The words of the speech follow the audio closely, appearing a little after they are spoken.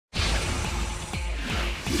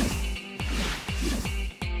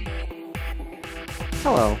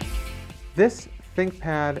Hello. This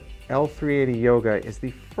ThinkPad L380 Yoga is the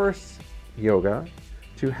first Yoga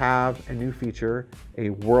to have a new feature, a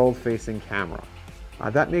world-facing camera.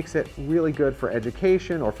 That makes it really good for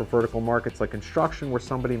education or for vertical markets like construction, where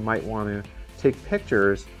somebody might want to take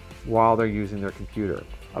pictures while they're using their computer.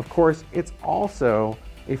 Of course, it's also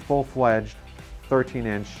a full-fledged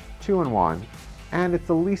 13-inch 2-in-1, and it's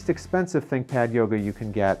the least expensive ThinkPad Yoga you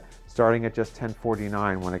can get, starting at just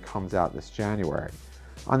 $1049 when it comes out this January.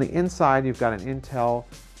 On the inside, you've got an Intel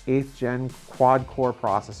 8th Gen quad-core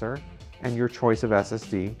processor and your choice of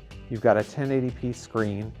SSD. You've got a 1080p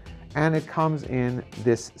screen, and it comes in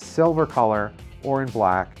this silver color or in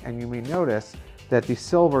black, and you may notice that the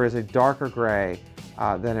silver is a darker gray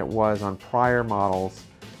than it was on prior models,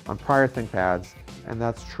 on prior ThinkPads, and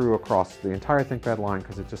that's true across the entire ThinkPad line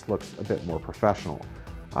because it just looks a bit more professional.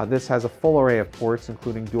 This has a full array of ports,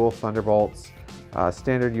 including dual Thunderbolts,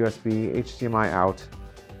 standard USB, HDMI out,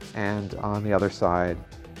 and on the other side,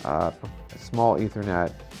 small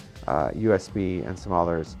Ethernet, USB, and some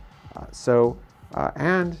others.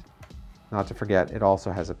 And not to forget, it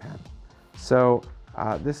also has a pen. So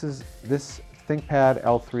this ThinkPad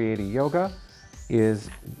L380 Yoga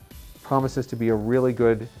promises to be a really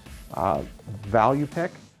good value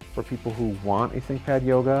pick for people who want a ThinkPad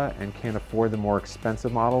Yoga and can't afford the more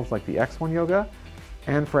expensive models like the X1 Yoga,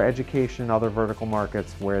 and for education and other vertical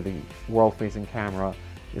markets where the world-facing camera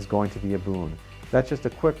is going to be a boon. That's just a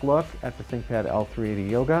quick look at the ThinkPad L380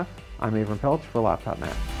 Yoga. I'm Avram Pilch for Laptop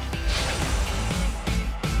Net.